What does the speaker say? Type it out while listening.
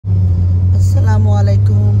আসসালামু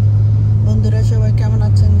আলাইকুম বন্ধুরা, সবাই কেমন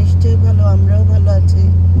আছেন? নিশ্চয়ই ভালো, আমরাও ভালো আছি।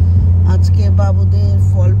 আজকে বাবুদের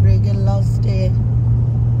ফল ব্রেকের লাস্ট ডে,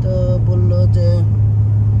 তো বললো যে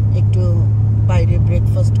একটু বাইরে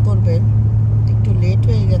ব্রেকফাস্ট করবে। একটু লেট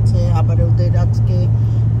হয়ে গেছে, আবার ওদের আজকে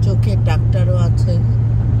চোখের ডাক্তারও আছে,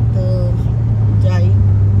 তো যাই।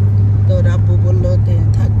 তো আব্বু বললো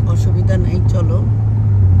থাক, অসুবিধা নেই, চলো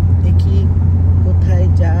দেখি কোথায়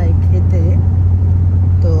যায় খেতে।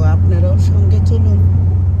 তো আপনারাও সঙ্গে চলুন।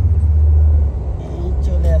 এই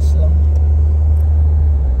চলে আসলাম।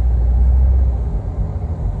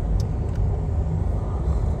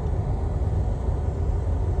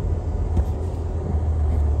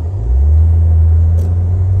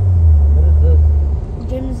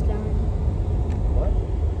 Gym's done. What?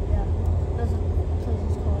 Yeah. That's what the place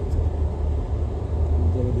is called.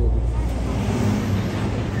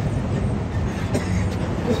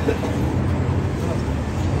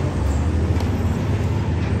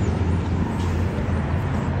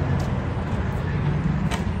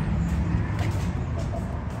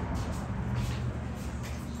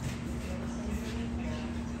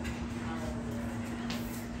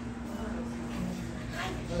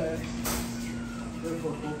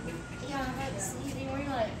 Yeah, that's easy. Where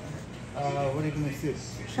you like? What are you gonna sit?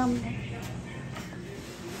 সামনে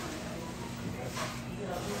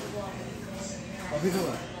Coffee to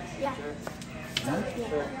Yeah.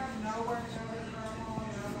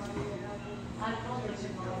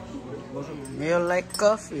 You like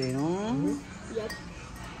coffee, no? Yep.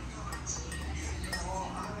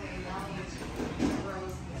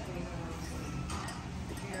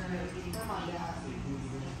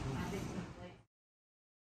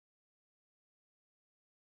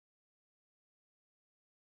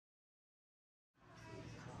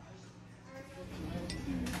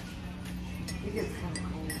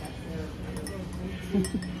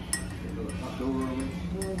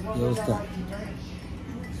 ব্যবস্থা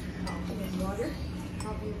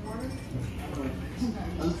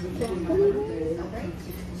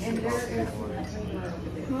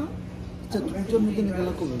আচ্ছা, তুমি জন্মদিনে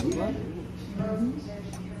গেলা কবে বুঝবা?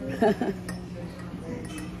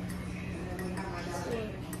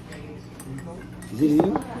 You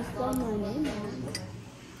spell my name wrong.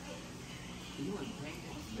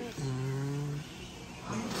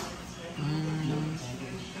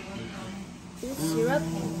 Is it syrup?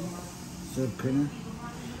 সব খেয়ে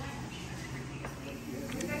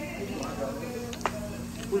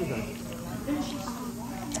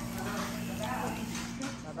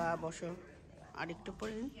দাদা বসো, আর একটু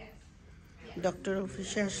পরে ডক্টর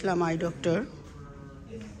অফিসে আসলাম, আই ডক্টর।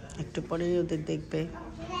 একটু পরেই ওদের দেখবে।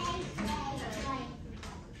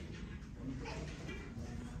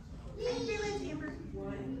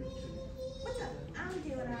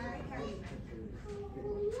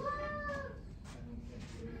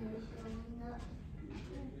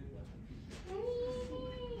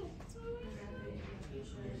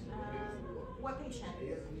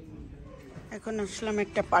 এখন আসলাম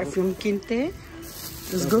একটা পারফিউম কিনতে।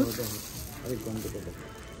 It's good?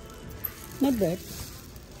 Not bad.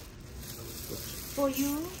 For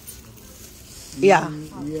you? Yeah.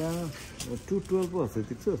 Yeah, 212 আছে,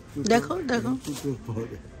 দেখছো? দেখো দেখো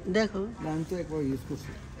 212 দেখো। আমি তো একবার ইউজ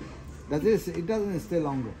করছি। That is, it doesn't stay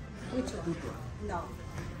longer. Which one? No.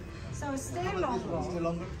 So stay longer. Stay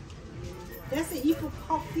longer? That's the if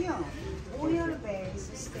perfume. Oil base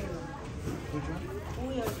stay longer. Which one?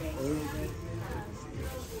 Oil base.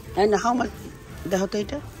 And how much? দেখো তো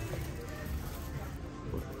এটা।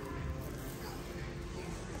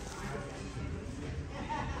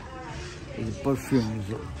 The perfume is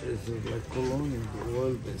like cologne and the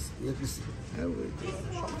oil based. Let me see. I will do it.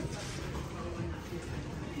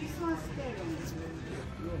 This one stay longer.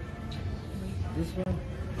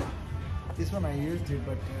 This one I used it,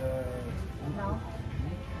 but No.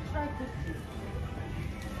 Try cookie.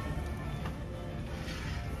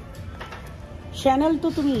 Channel তো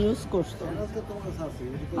তুমি use করছো?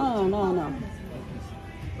 Oh, না না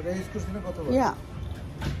but I used to কত ইয়া।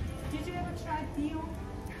 Did you ever try Theo?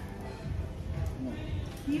 No.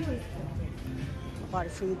 Theo is good.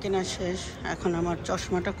 Perfume কেনা শেষ, এখন আমার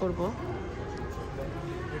চশমাটা করব।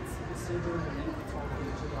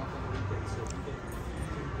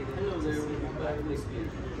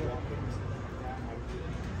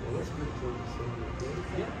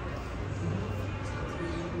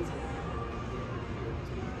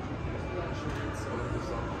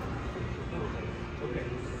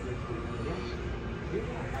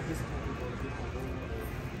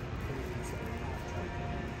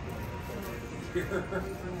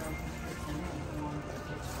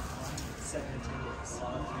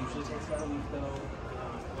 Usually takes about a week though.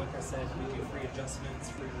 I said we do free adjustments,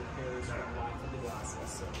 free repairs, free line for the glasses.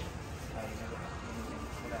 So you never have to do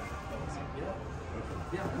for that. Yeah.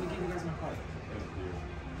 Yeah. Let me give you guys my card. Thank you.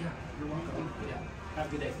 Yeah. You're welcome. Yeah. Have a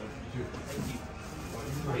good day. Thank you. Thank you.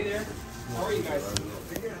 Hey there. How are you guys?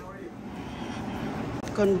 Hey, how are you?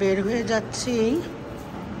 এখন বের হয়ে যাচ্ছি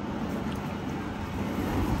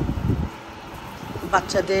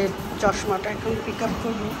বাচ্চাদের চশমাটা এখন pick up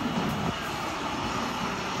করবো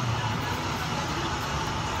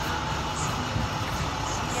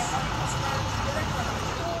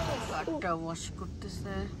কারটা wash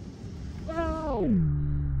করতেছে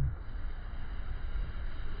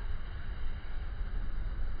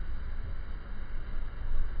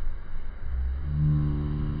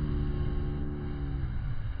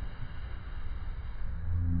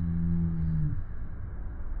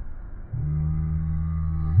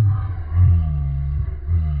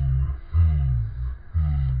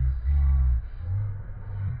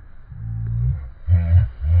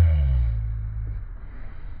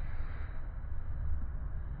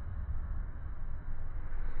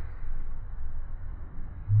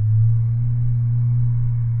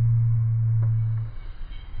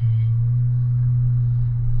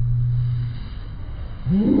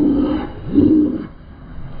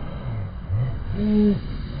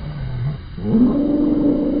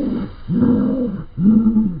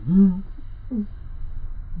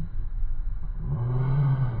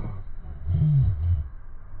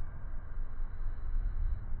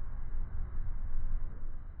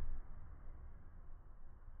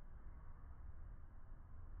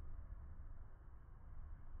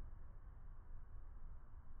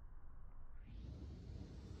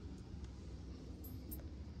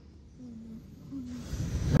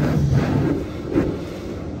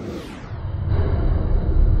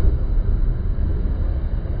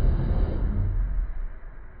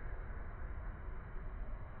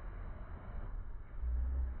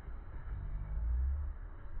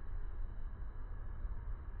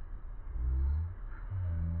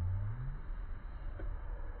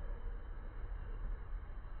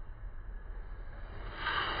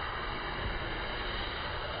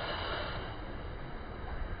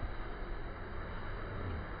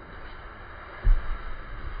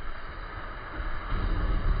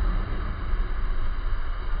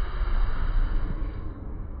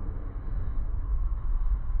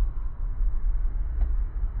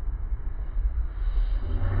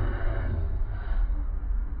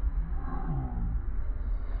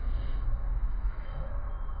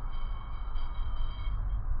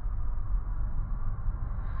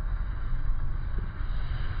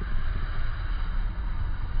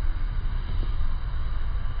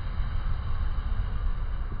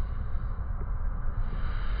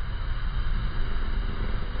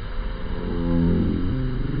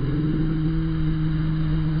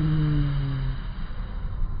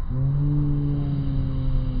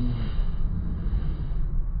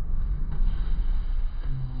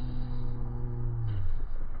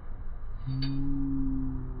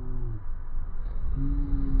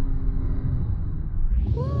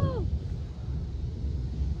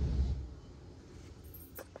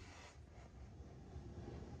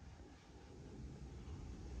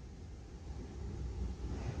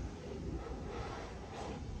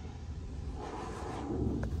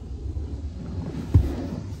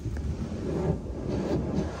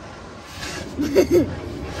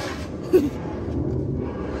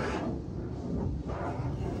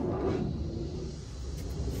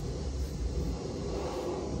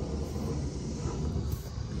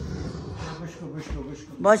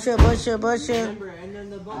বসো বসো বসো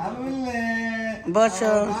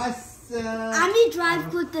বসো আমি ড্রাইভ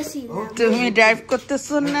করতেছি তুমি ড্রাইভ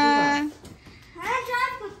করতেছো না হ্যাঁ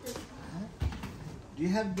ড্রাইভ করতেছি Do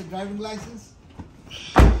you have the driving license?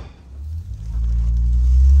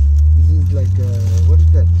 This is like what is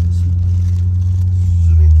that?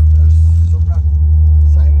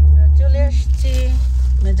 চলে আসছি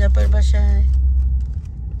মেজাপার বাসায়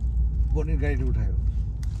বনির গাড়িতে উঠায়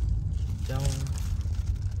যাও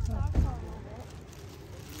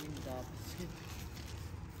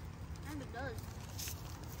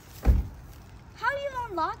How do you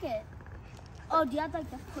unlock it? Oh, do you have like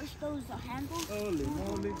to push those handles? Holy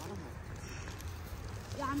moly.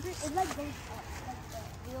 Yeah, I'm pretty, it like goes up, like the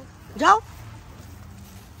wheel. যাও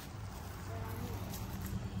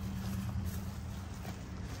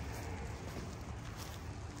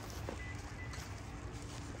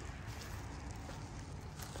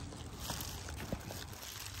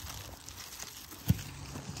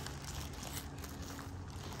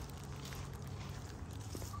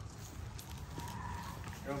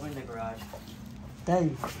Open the garage. তাই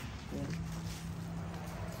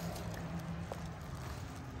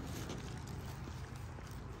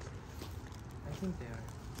think they are.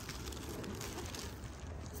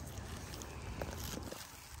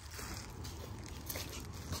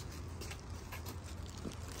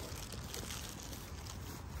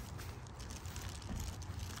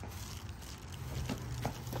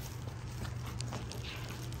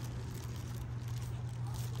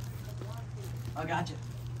 I gotcha.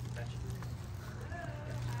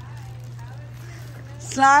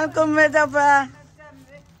 Assalamualaikum Medapa.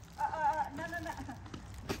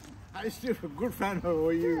 I still a good fan of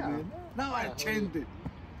OU, man. Now I changed it.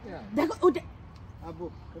 দেখো ওটা Abu,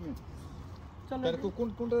 come here. চলো তার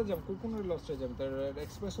কোনটা যাব কোন লস্টে যাব তার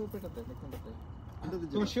এক্সপ্রেস ওপেটাতে কোনটাতে Under the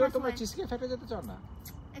তুমি শিওর তোমরা চিজকেক ফ্যাক্টরি যেতে চাও না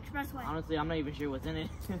Expressway. Honestly, I'm not even sure what's in it.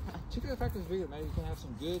 Cheesecake factory is bigger now you can have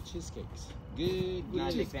some good cheesecakes good Not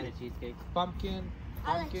a big fan of cheesecake. cheesecake. Pumpkin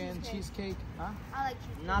I like cheesecake huh I like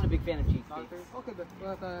cheesecake. Not a big fan of cheesecake. okay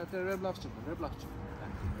the red lobster red lobster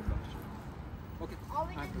okay Are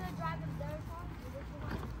we just gonna drive them there, Tom?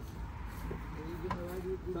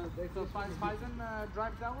 so Faizan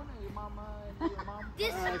drive that one and your mom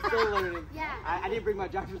This Still learning. Yeah. I didn't bring my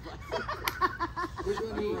driver's license. Which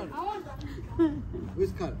one do you want? I want them.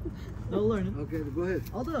 Which car? Still learning. Okay, go ahead.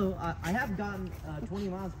 Although I have gotten 20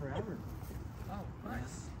 miles per hour. Oh,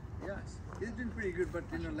 nice. Yes. He's doing pretty good, but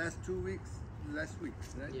last 2 weeks, last week,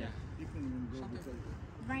 right? Yeah. You can even go because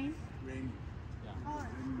Rain. rain.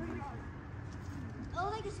 Oh,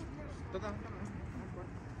 like a super.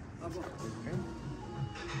 Abu.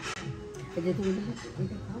 এই যে তুমি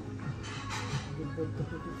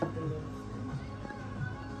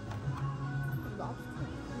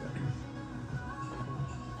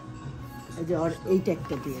এই যে আর এই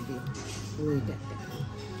ট্যাগটা দিয়ে দিও ওই ট্যাগটা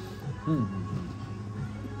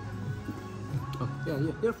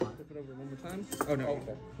you're fine put it over one more time oh no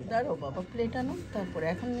okay দাঁড়ো বাবা প্লেট আনো তারপরে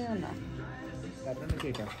এখন নিও না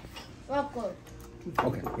Of course.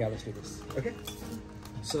 okay yeah let's do this okay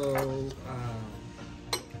so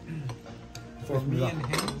for me and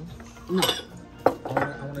him না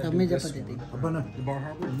I want to আমি do যা this পাতে দিই one.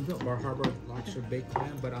 The Bar Harbor lobster baked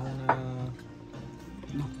clam, but I wanna.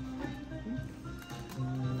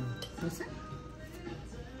 বুঝছেন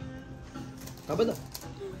Taba daw.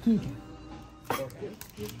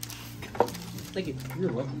 Thank you.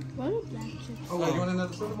 You're welcome. What is that? Oh, you want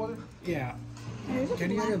another soda water? Yeah. Can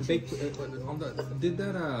you add a bake on the? Did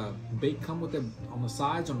that bake come with the on the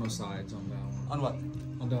sides or no sides on that one? On what?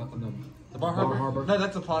 On the The Bar Harbor? No,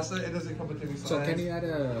 that's a pasta. It doesn't come with any sauce. So can you add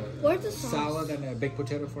a Where's the sauce? salad and a baked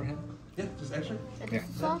potato for him? Yeah, just extra. Yeah.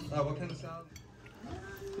 Sauce? What kind of salad?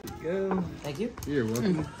 Go. Thank you. You're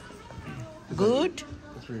welcome. Good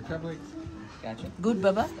That's for your cupcakes. Gotcha. Good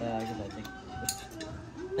বাবা I guess I think.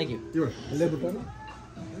 Thank you. You're a little bit better.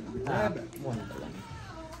 One of the lemon.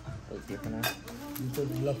 Let's see for now.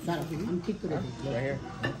 দাঁড়াও আমি ঠিক করে দিই Right here.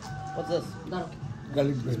 What's this? দাঁড়াও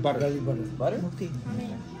Garlic butter. Butter? মুক্তি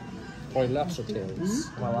Or lobster tails.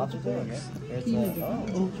 My lobster tail? Okay. Here's the.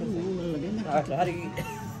 Oh. O So how do you eat?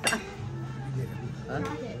 Huh?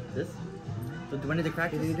 This? So do I need to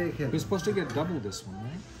crack this? We're supposed to get double this one,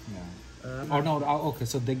 right? Yeah. Oh no. Okay,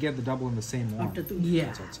 so they get the double in the same one. একটা তো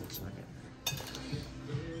Yeah. So.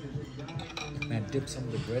 Man, dip some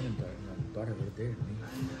of the bread in the butter right there.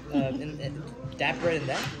 That bread and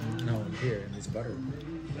that? No, here in this butter.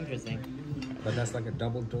 Interesting. But that's like a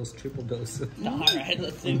double dose, triple dose. Alright,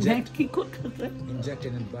 let's see. Net কি করতে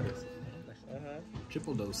Injected in butter.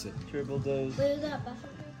 Triple dose it. Triple dose. Where is that?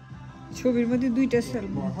 Buffalo? ছবির মধ্যে দুইটা sell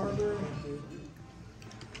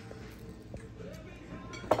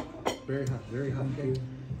Very hot, very hot.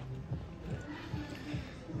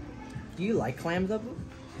 Do you like clams, Abu?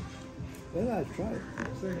 Yeah, I tried.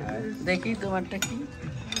 দেখি তোমারটা কি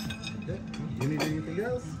You need anything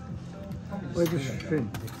else? Where's the shrimp?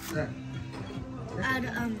 And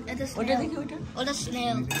it's a ওটা snail. দেখি ওটা Oh, the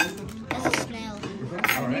snail. That's a snail.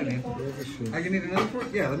 All right, man. Where's the shrimp? You need another fork?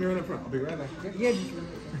 Yeah, let me run up front. I'll be right back.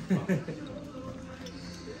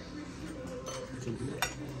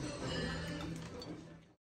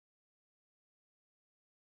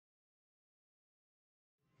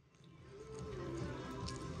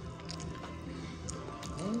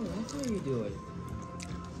 Oh, that's how you do it.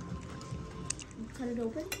 Cut it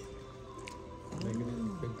open. Maybe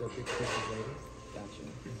big pieces later. Gotcha.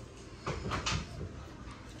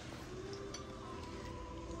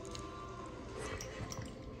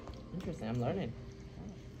 Interesting. I'm learning.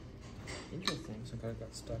 Interesting. Some guy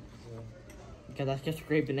got stuck. Because that's just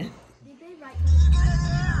scraping it. Did they write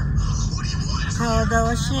খাওয়া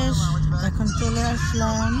দাওয়া শেষ এখন চলে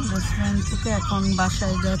আসলাম restaurant থেকে এখন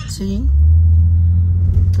বাসায় যাচ্ছি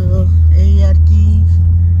তো এই আর কি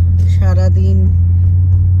সারাদিন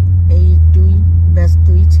এই একটুই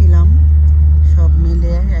ব্যস্তই ছিলাম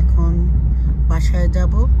বাসায়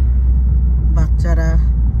যাব, বাচ্চারা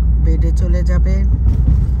বেডে চলে যাবে,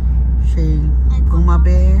 সেই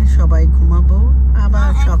ঘুমাবে, সবাই ঘুমাবো,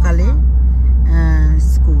 আবার সকালে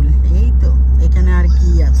স্কুল। এই তো, এখানে আর কি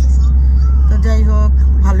আছে। তো যাই হোক,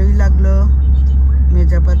 ভালোই লাগলো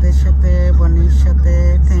মেজাবাদের সাথে